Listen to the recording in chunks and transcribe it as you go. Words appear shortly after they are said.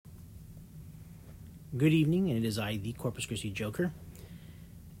Good evening, and it is I, the Corpus Christi Joker,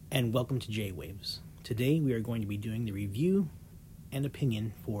 and welcome to J-Waves. Today we are going to be doing the review and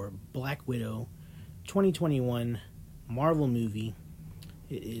opinion for Black Widow 2021 Marvel movie.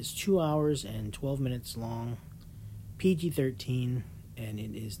 It is 2 hours and 12 minutes long, PG-13, and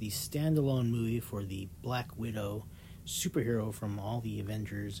it is the standalone movie for the Black Widow superhero from all the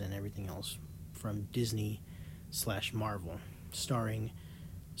Avengers and everything else from Disney/Marvel, starring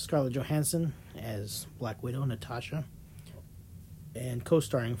Scarlett Johansson as Black Widow, Natasha, and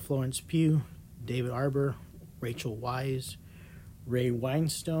co-starring Florence Pugh, David Arbor, Rachel Weisz, Ray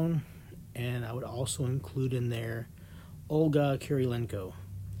Winstone, and I would also include in there Olga Kurylenko.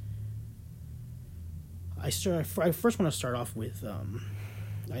 I first want to start off with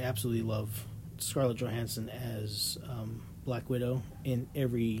I absolutely love Scarlett Johansson as Black Widow in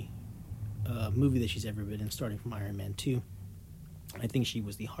every movie that she's ever been in, starting from Iron Man 2. I think she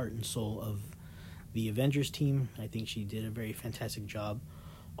was the heart and soul of the Avengers team. I think she did a very fantastic job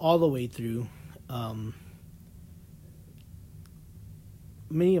all the way through.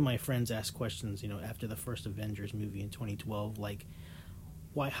 Many of my friends ask questions, after the first Avengers movie in 2012, like,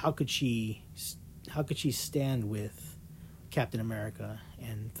 how could she stand with Captain America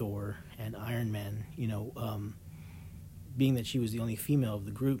and Thor and Iron Man, being that she was the only female of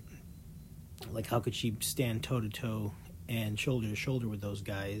the group. Like, how could she stand toe-to-toe and shoulder to shoulder with those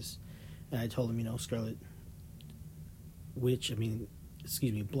guys? And I told him,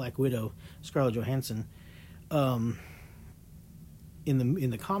 Black Widow, Scarlett Johansson, in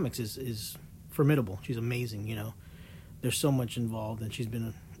the comics is formidable. She's amazing. There's so much involved, and she's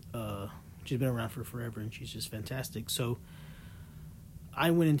been around for forever, and she's just fantastic. So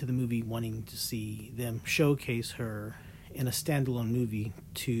I went into the movie wanting to see them showcase her in a standalone movie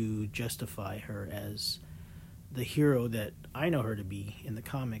to justify her as the hero that I know her to be in the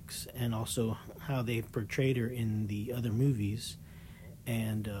comics, and also how they've portrayed her in the other movies.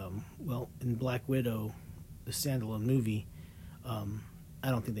 And, in Black Widow, the standalone movie, I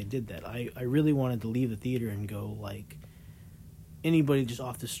don't think they did that. I really wanted to leave the theater and go, like, anybody just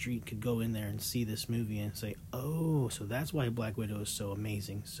off the street could go in there and see this movie and say, oh, so that's why Black Widow is so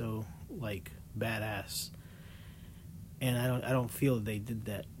amazing, so, like, badass. And I don't feel that they did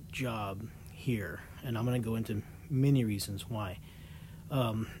that job here, and I'm going to go into many reasons why.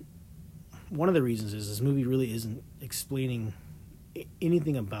 One of the reasons is this movie really isn't explaining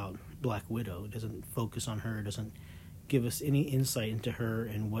anything about Black Widow. It doesn't focus on her. It doesn't give us any insight into her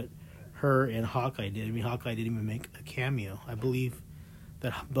and what her and Hawkeye did. I mean, Hawkeye didn't even make a cameo. I believe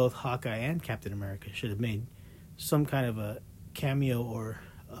that both Hawkeye and Captain America should have made some kind of a cameo or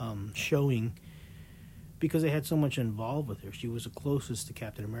showing, because they had so much involved with her. She was the closest to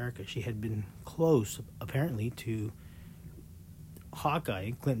Captain America. She had been close, apparently, to Hawkeye,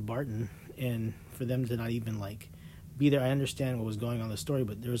 Clint Barton, and for them to not even, be there. I understand what was going on in the story,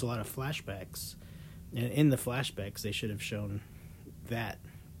 but there was a lot of flashbacks. And in the flashbacks, they should have shown that.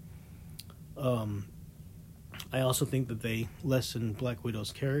 I also think that they lessened Black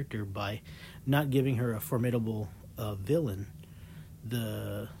Widow's character by not giving her a formidable villain.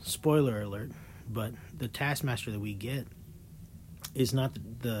 The spoiler alert, but the Taskmaster that we get is not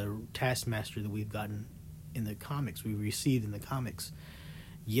the Taskmaster that we've gotten in the comics, we received in the comics.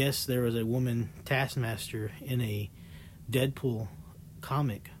 Yes, there was a woman Taskmaster in a Deadpool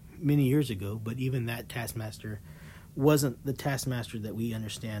comic many years ago, but even that Taskmaster wasn't the Taskmaster that we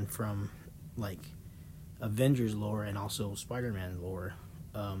understand from, Avengers lore and also Spider-Man lore.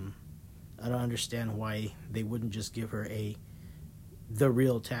 I don't understand why they wouldn't just give her the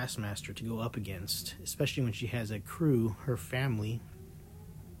real Taskmaster to go up against, especially when she has a crew, her family,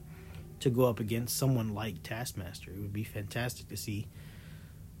 to go up against someone like Taskmaster. It would be fantastic to see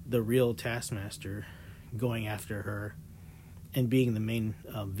the real Taskmaster going after her and being the main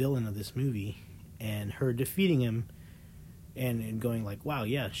villain of this movie, and her defeating him and going wow,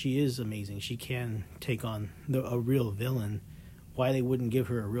 yeah, she is amazing. She can take on a real villain. Why they wouldn't give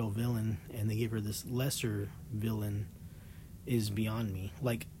her a real villain and they give her this lesser villain is beyond me.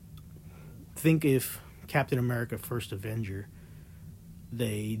 Think if Captain America First Avenger,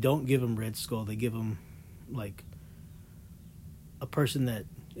 they don't give him Red Skull, they give him a person that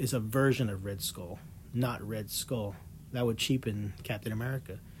is a version of Red Skull, not Red Skull. That would cheapen Captain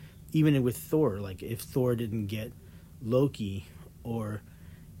America. Even with Thor, if Thor didn't get Loki or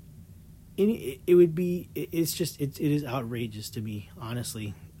it would be, it is outrageous to me,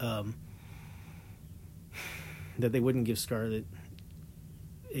 honestly, that they wouldn't give Scarlet,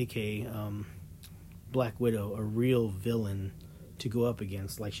 aka Black Widow, a real villain to go up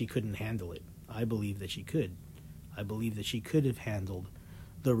against. She couldn't handle it. I believe that she could. I believe that she could have handled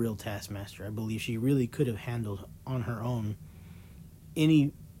the real Taskmaster. I believe she really could have handled on her own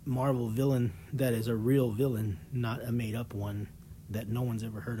any Marvel villain that is a real villain, not a made up one that no one's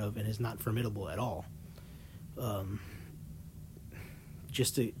ever heard of and is not formidable at all.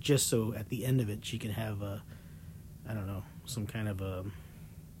 Just so at the end of it she can have some kind of a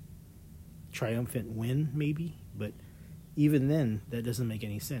triumphant win, maybe. But even then, that doesn't make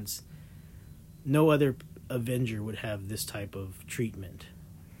any sense. No other Avenger would have this type of treatment.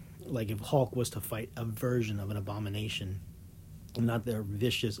 Like if Hulk was to fight a version of an Abomination, not their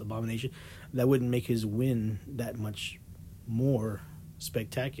vicious Abomination, that wouldn't make his win that much more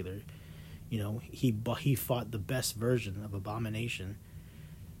spectacular. You know, he fought the best version of Abomination.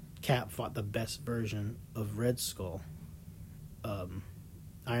 Cap fought the best version of Red Skull.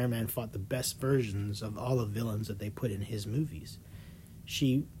 Iron Man fought the best versions of all the villains that they put in his movies.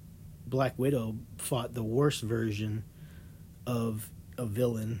 Black Widow fought the worst version of a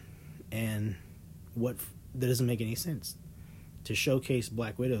villain, and that doesn't make any sense. To showcase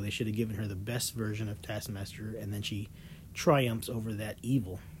Black Widow, they should have given her the best version of Taskmaster, and then she triumphs over that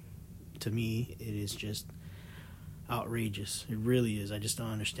evil. To me, it is just outrageous. It really is. I just don't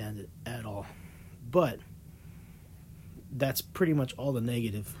understand it at all. But that's pretty much all the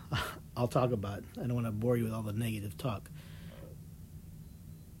negative I'll talk about. I don't want to bore you with all the negative talk.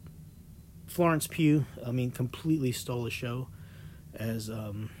 Florence Pugh, completely stole the show as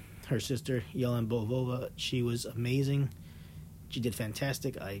her sister, Yelena Belova. She was amazing. She did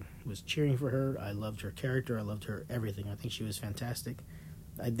fantastic. I was cheering for her. I loved her character. I loved her everything. I think she was fantastic.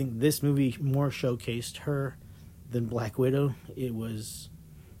 I think this movie more showcased her than Black Widow. It was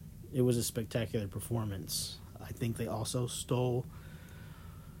a spectacular performance. I think they also stole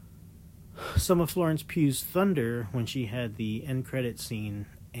some of Florence Pugh's thunder when she had the end credit scene,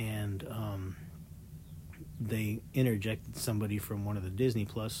 and they interjected somebody from one of the Disney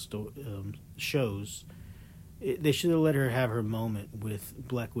Plus shows. They should have let her have her moment with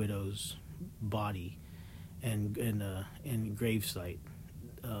Black Widow's body and gravesite.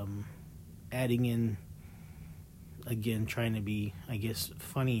 Adding in, again, trying to be, I guess,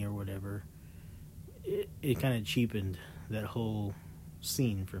 funny or whatever, it kind of cheapened that whole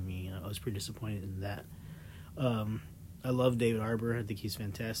scene for me. I was pretty disappointed in that. I love David Harbour. I think he's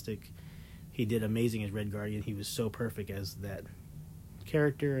fantastic. He did amazing as Red Guardian. He was so perfect as that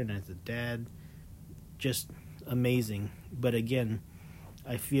character and as a dad. Just amazing. But again,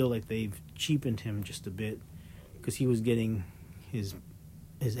 I feel like they've cheapened him just a bit because he was getting his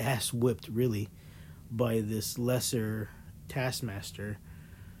ass whipped, really, by this lesser Taskmaster.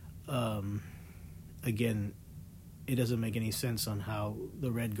 Again, it doesn't make any sense on how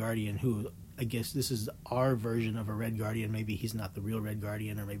the Red Guardian, who I guess this is our version of a Red Guardian, maybe he's not the real Red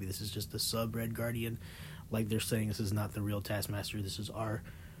Guardian, or maybe this is just the sub-Red Guardian, like they're saying this is not the real Taskmaster, this is our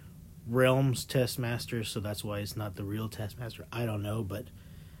realm's Taskmaster, so that's why it's not the real Taskmaster. I don't know, but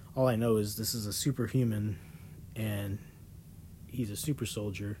all I know is this is a superhuman, and he's a super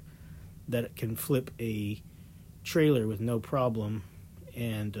soldier that can flip a trailer with no problem,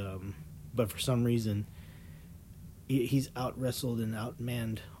 and but for some reason he's out-wrestled and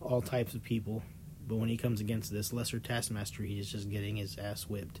outmanned all types of people, but when he comes against this lesser Taskmaster, he's just getting his ass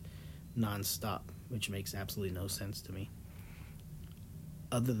whipped non-stop, which makes absolutely no sense to me.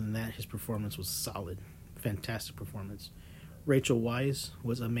 Other than that, his performance was solid. Fantastic performance. Rachel Weisz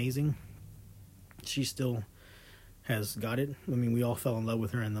was amazing. She still has got it. I mean, we all fell in love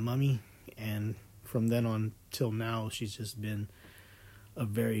with her in The Mummy, and from then on till now, she's just been a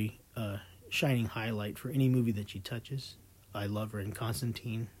very shining highlight for any movie that she touches. I love her in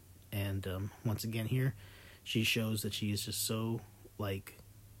Constantine, and once again here, she shows that she is just so,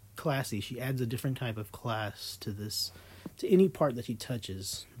 classy. She adds a different type of class to any part that she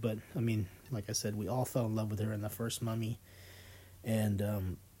touches. But, I mean, like I said, we all fell in love with her in the first Mummy,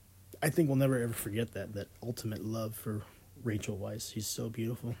 and I think we'll never ever forget that ultimate love for Rachel Weisz. She's so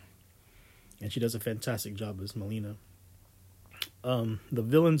beautiful, and she does a fantastic job as Melina. The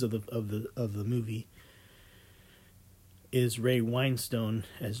villains of the movie is Ray Winstone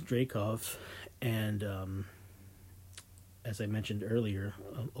as Dreykov, and as I mentioned earlier,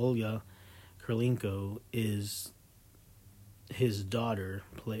 Olga Kurylenko is his daughter,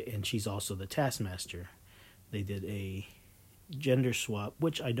 and she's also the Taskmaster. They did a gender swap,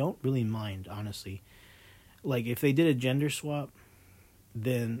 which I don't really mind, honestly. Like, if they did a gender swap,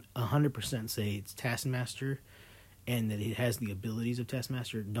 then 100% say it's Taskmaster and that it has the abilities of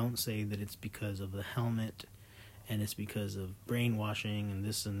Taskmaster. Don't say that it's because of the helmet and it's because of brainwashing and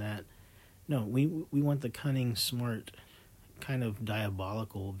this and that. No, we want the cunning, smart, kind of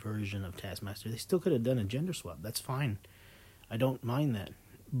diabolical version of Taskmaster. They still could have done a gender swap. That's fine. I don't mind that.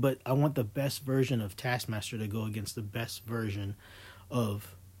 but I want the best version of Taskmaster to go against the best version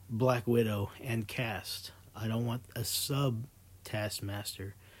of Black Widow and cast. I don't want a sub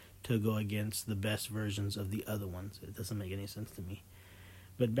Taskmaster to go against the best versions of the other ones. It doesn't make any sense to me.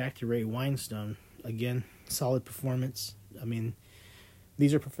 But back to Ray Winstone, again, solid performance. I mean,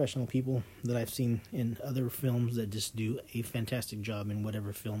 these are professional people that I've seen in other films that just do a fantastic job in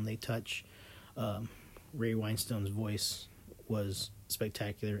whatever film they touch. Ray Winstone's voice was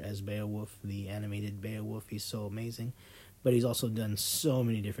spectacular as Beowulf, the animated Beowulf. He's so amazing. But he's also done so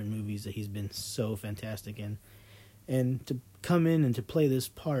many different movies that he's been so fantastic in. And to come in and to play this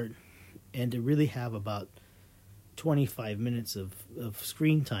part and to really have about 25 minutes of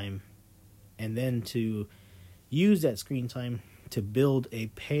screen time, and then to use that screen time to build a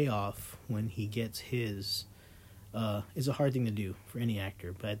payoff when he gets his, is a hard thing to do for any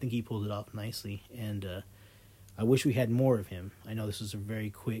actor. But I think he pulled it off nicely, and I wish we had more of him. I know this is a very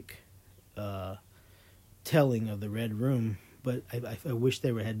quick telling of the Red Room, but I wish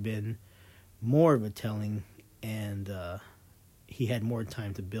there had been more of a telling, and he had more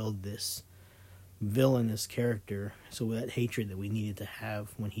time to build this villainous character, so that hatred that we needed to have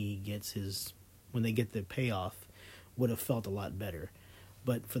when they get the payoff would have felt a lot better.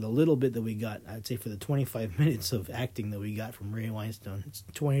 But for the little bit that we got, I'd say for the 25 minutes of acting that we got from Ray Winstone, it's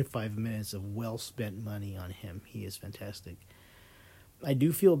 25 minutes of well-spent money on him. He is fantastic. I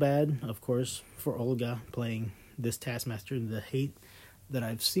do feel bad, of course, for Olga playing this Taskmaster. The hate that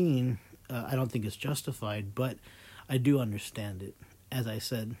I've seen, I don't think is justified, but I do understand it. As I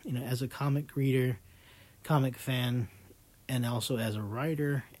said, as a comic reader, comic fan, and also as a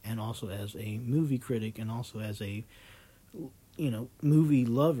writer, and also as a movie critic, and also as a, movie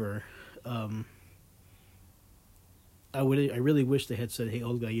lover, I really wish they had said, hey,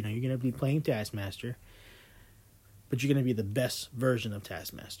 Olga, you're going to be playing Taskmaster, but you're going to be the best version of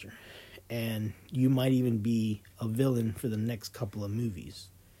Taskmaster. And you might even be a villain for the next couple of movies.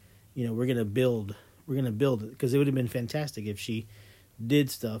 We're going to build it, because it would have been fantastic if she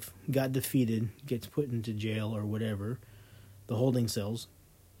did stuff, got defeated, gets put into jail or whatever, the holding cells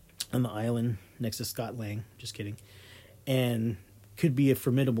on the island next to Scott Lang, just kidding, and could be a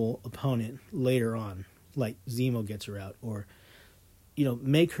formidable opponent later on, like Zemo gets her out, or,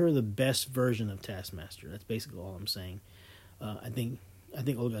 make her the best version of Taskmaster. That's basically all I'm saying. I think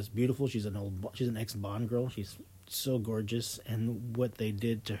Olga's beautiful. She's an ex-Bond girl. She's so gorgeous, and what they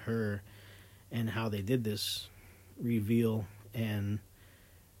did to her and how they did this reveal and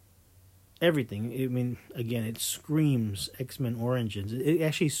everything. I mean, again, it screams X-Men Origins. It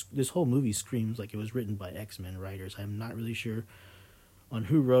actually, this whole movie screams like it was written by X-Men writers. I'm not really sure on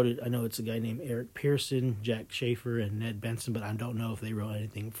who wrote it. I know it's a guy named Eric Pearson, Jack Schaefer, and Ned Benson, but I don't know if they wrote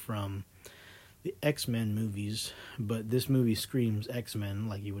anything from the X-Men movies. But this movie screams X-Men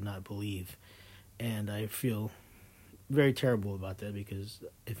like you would not believe. And I feel very terrible about that, because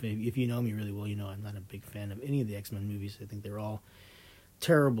if you know me really well, I'm not a big fan of any of the X-Men movies. I think they're all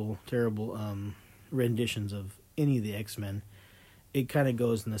terrible renditions of any of the X-Men. It kind of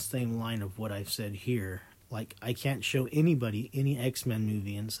goes in the same line of what I've said here. Like, I can't show anybody any X-Men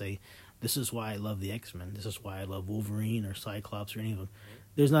movie and say, this is why I love the X-Men, this is why I love Wolverine or Cyclops or any of them.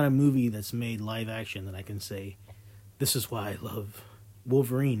 There's not a movie that's made live action that I can say, this is why I love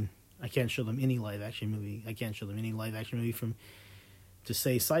Wolverine. I can't show them any live action movie. I can't show them any live action movie to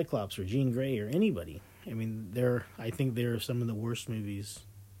say Cyclops or Jean Grey or anybody. I mean, I think they're some of the worst movies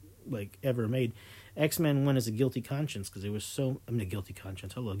like ever made. X-Men 1 is a guilty conscience, because it was a guilty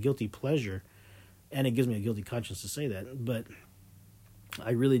conscience. Hello, guilty pleasure, and it gives me a guilty conscience to say that. But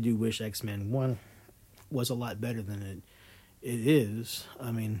I really do wish X-Men 1 was a lot better than it is.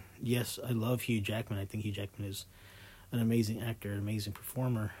 I mean, yes, I love Hugh Jackman. I think Hugh Jackman is an amazing actor, an amazing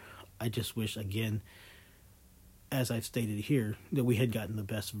performer. I just wish, again, as I've stated here, that we had gotten the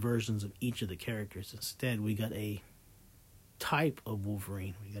best versions of each of the characters. Instead, we got a type of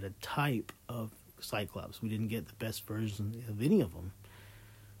Wolverine. We got a type of Cyclops. We didn't get the best version of any of them.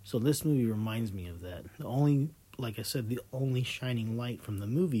 So this movie reminds me of that. Like I said, the only shining light from the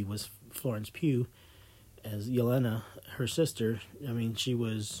movie was Florence Pugh as Yelena, her sister. I mean, she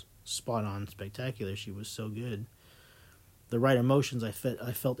was spot on, spectacular. She was so good. The right emotions, I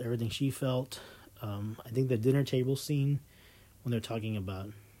felt everything she felt. I think the dinner table scene, when they're talking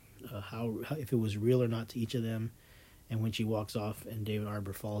about how if it was real or not to each of them, and when she walks off and David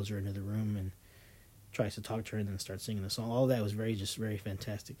Arbor follows her into the room and tries to talk to her and then starts singing the song, all that was very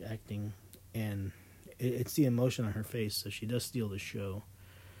fantastic acting, and it's the emotion on her face, so she does steal the show.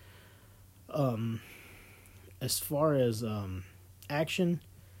 As far as action,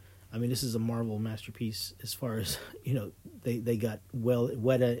 I mean, this is a Marvel masterpiece as far as, you know, they got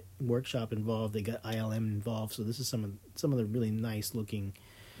Weta Workshop involved, they got ILM involved, so this is some of the really nice looking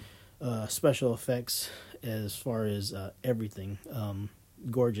special effects as far as everything,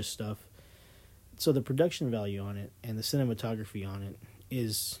 gorgeous stuff. So the production value on it and the cinematography on it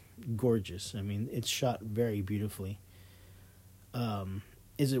is gorgeous. I mean, it's shot very beautifully.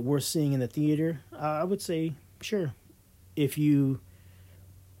 Is it worth seeing in the theater? I would say sure. If you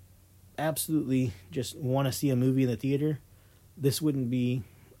absolutely just want to see a movie in the theater, this wouldn't be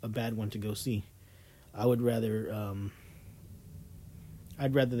a bad one to go see. I would rather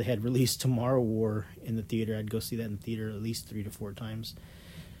I'd rather they had released Tomorrow War in the theater. I'd go see that in the theater at least 3 to 4 times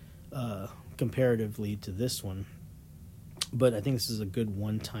comparatively to this one. But I think this is a good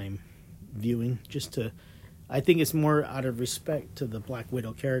one-time viewing. I think it's more out of respect to the Black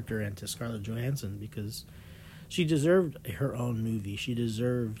Widow character and to Scarlett Johansson, because she deserved her own movie. She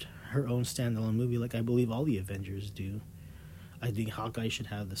deserved her own standalone movie, like I believe all the Avengers do. I think Hawkeye should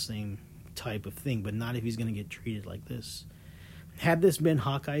have the same type of thing, but not if he's going to get treated like this. Had this been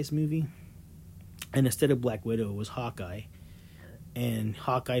Hawkeye's movie, and instead of Black Widow, it was Hawkeye, and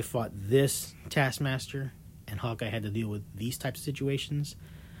Hawkeye fought this Taskmaster, and Hawkeye had to deal with these types of situations,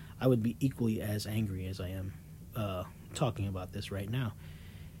 I would be equally as angry as I am talking about this right now.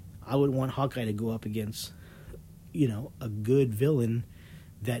 I would want Hawkeye to go up against, you know, a good villain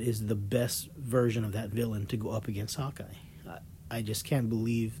that is the best version of that villain to go up against Hawkeye. I just can't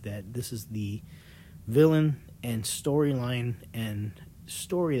believe that this is the villain and storyline and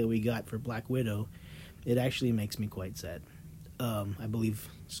story that we got for Black Widow. It actually makes me quite sad. I believe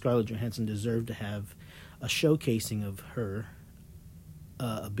Scarlett Johansson deserved to have a showcasing of her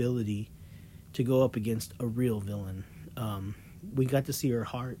ability to go up against a real villain. We got to see her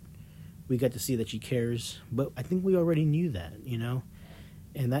heart. We got to see that she cares. But I think we already knew that, you know?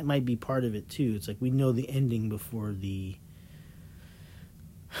 And that might be part of it, too. It's like we know the ending before the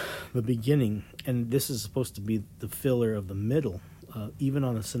beginning. And this is supposed to be the filler of the middle. Even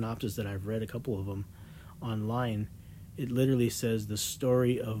on the synopsis that I've read, a couple of them online, it literally says the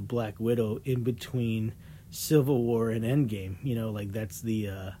story of Black Widow in between Civil War and Endgame. You know, like that's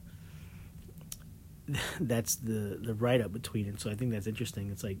the write-up between it. So I think that's interesting.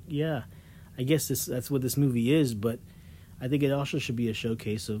 It's like, yeah, I guess that's what this movie is, but I think it also should be a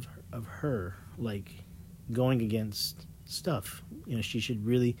showcase of her, like, going against stuff. You know, she should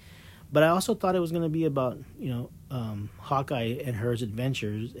really... But I also thought it was going to be about, you know, Hawkeye and her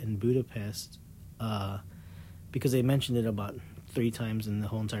adventures in Budapest, because they mentioned it about 3 times in the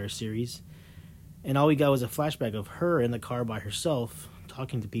whole entire series. And all we got was a flashback of her in the car by herself,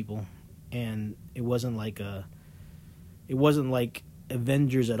 talking to people. And it wasn't like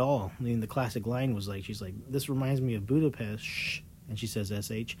Avengers at all. I mean, the classic line was like, she's like, "This reminds me of Budapest," shh, and she says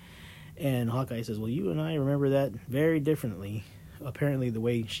 "SH," and Hawkeye says, "Well, you and I remember that very differently." Apparently, the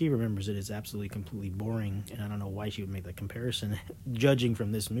way she remembers it is absolutely completely boring, and I don't know why she would make that comparison, judging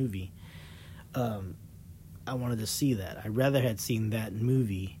from this movie. I wanted to see that. I rather had seen that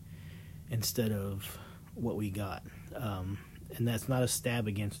movie instead of what we got. And that's not a stab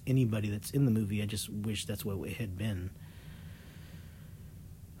against anybody that's in the movie. I just wish that's what it had been.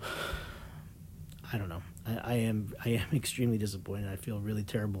 I don't know. I am extremely disappointed. I feel really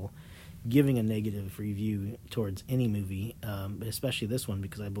terrible giving a negative review towards any movie, but especially this one,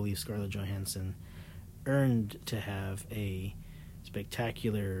 because I believe Scarlett Johansson earned to have a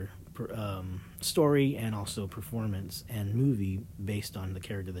spectacular story and also performance and movie based on the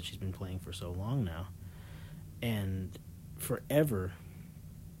character that she's been playing for so long now. And forever,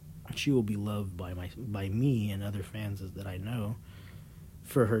 she will be loved by me and other fans that I know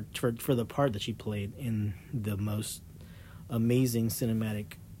for the part that she played in the most amazing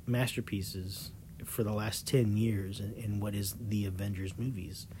cinematic masterpieces for the last 10 years in what is the Avengers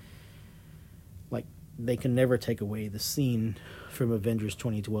movies. Like, they can never take away the scene from Avengers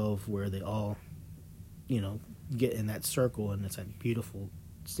 2012 where they all, you know, get in that circle, and it's that beautiful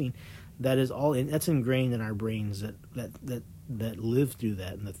scene. That is all that's ingrained in our brains that live through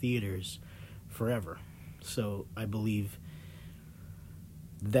that in the theaters forever. So I believe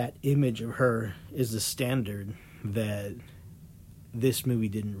that image of her is the standard that this movie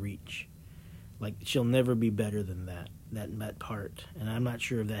didn't reach. Like, she'll never be better than that part. And I'm not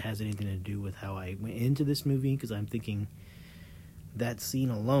sure if that has anything to do with how I went into this movie, because I'm thinking that scene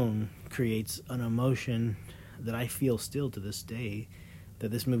alone creates an emotion that I feel still to this day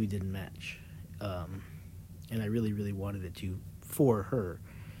that this movie didn't match. And I really, really wanted it to for her.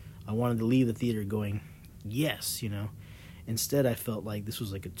 I wanted to leave the theater going, yes, you know. Instead, I felt like this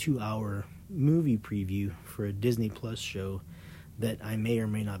was like a 2-hour movie preview for a Disney Plus show that I may or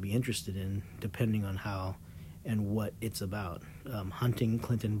may not be interested in, depending on how and what it's about. Hunting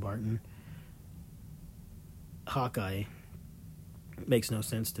Clinton Barton, Hawkeye, makes no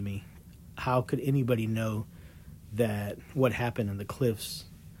sense to me. How could anybody know that what happened in the cliffs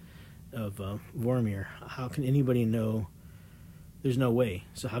of Vormir? How can anybody know? There's no way.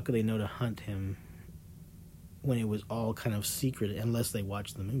 So how could they know to hunt him when it was all kind of secret, unless they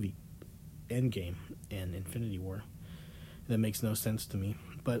watched the movie Endgame and Infinity War? That makes no sense to me.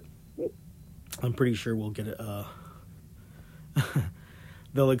 But I'm pretty sure we'll get a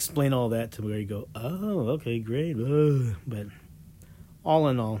they'll explain all that to where you go, oh, okay, great. But all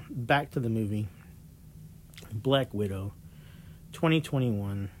in all, back to the movie. Black Widow,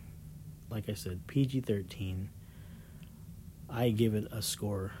 2021. Like I said, PG-13. I give it a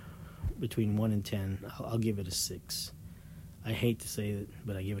score between 1 and 10. I'll give it a 6. I hate to say it,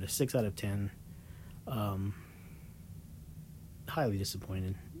 but I give it a 6 out of 10. Highly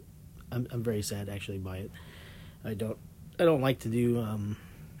disappointed. I'm very sad actually by it. I don't like to do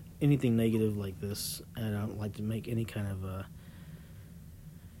anything negative like this. I don't like to make any kind of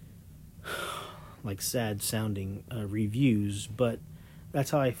like sad sounding reviews, but that's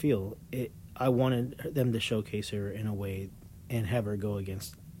how I feel. I wanted them to showcase her in a way and have her go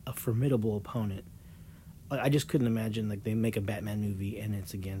against a formidable opponent. I just couldn't imagine like they make a Batman movie and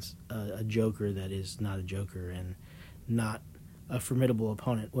it's against a Joker that is not a Joker and not a formidable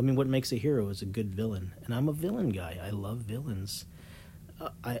opponent. I mean, what makes a hero is a good villain, and I'm a villain guy. I love villains.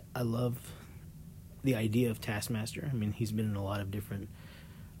 I love the idea of Taskmaster. I mean, he's been in a lot of different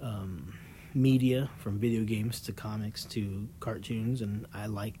media, from video games to comics to cartoons, and I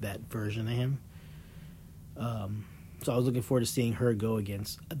like that version of him. So I was looking forward to seeing her go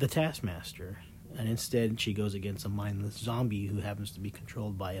against the Taskmaster, and instead she goes against a mindless zombie who happens to be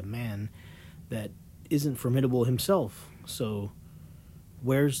controlled by a man that isn't formidable himself. So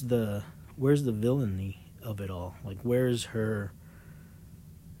where's the villainy of it all? Like, where's her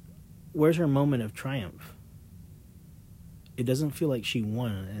moment of triumph? It doesn't feel like she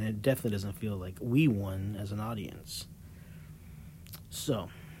won, and it definitely doesn't feel like we won as an audience. So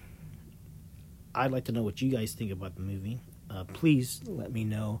I'd like to know what you guys think about the movie. Please let me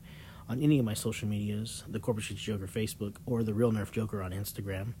know on any of my social medias, the Corporate Streets Joker Facebook or the Real Nerf Joker on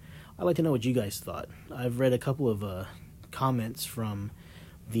Instagram. I'd like to know what you guys thought. I've read a couple of comments from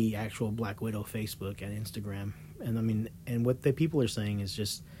the actual Black Widow Facebook and Instagram, and I mean, and what the people are saying is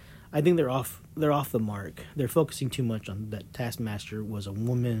just, I think they're off the mark. They're focusing too much on that Taskmaster was a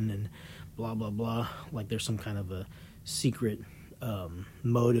woman and blah blah blah, like there's some kind of a secret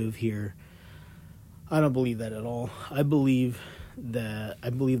motive here. I don't believe that at all. I believe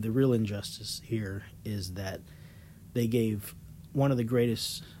the real injustice here is that they gave one of the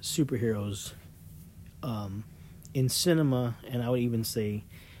greatest superheroes in cinema, and I would even say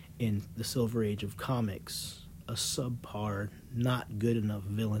in the Silver Age of comics, a subpar, not good enough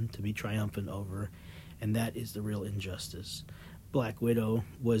villain to be triumphant over, and that is the real injustice. Black Widow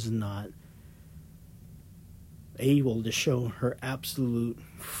was not able to show her absolute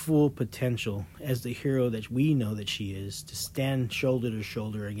full potential as the hero that we know that she is, to stand shoulder to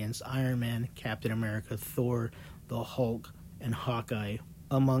shoulder against Iron Man, Captain America, Thor, the Hulk, and Hawkeye,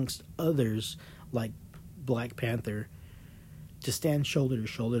 amongst others like Black Panther, to stand shoulder to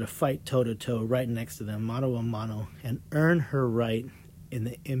shoulder, to fight toe to toe right next to them, mano a mano, and earn her right in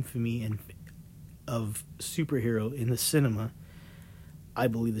the infamy of superhero in the cinema. I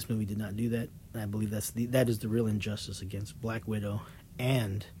believe this movie did not do that, and I believe that is the real injustice against Black Widow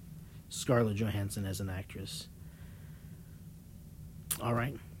and Scarlett Johansson as an actress. All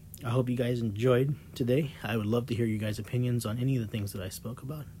right. I hope you guys enjoyed today. I would love to hear you guys' opinions on any of the things that I spoke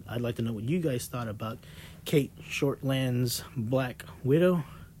about. I'd like to know what you guys thought about Cate Shortland's Black Widow.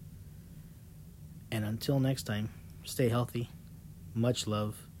 And until next time, stay healthy. Much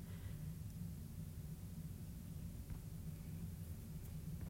love.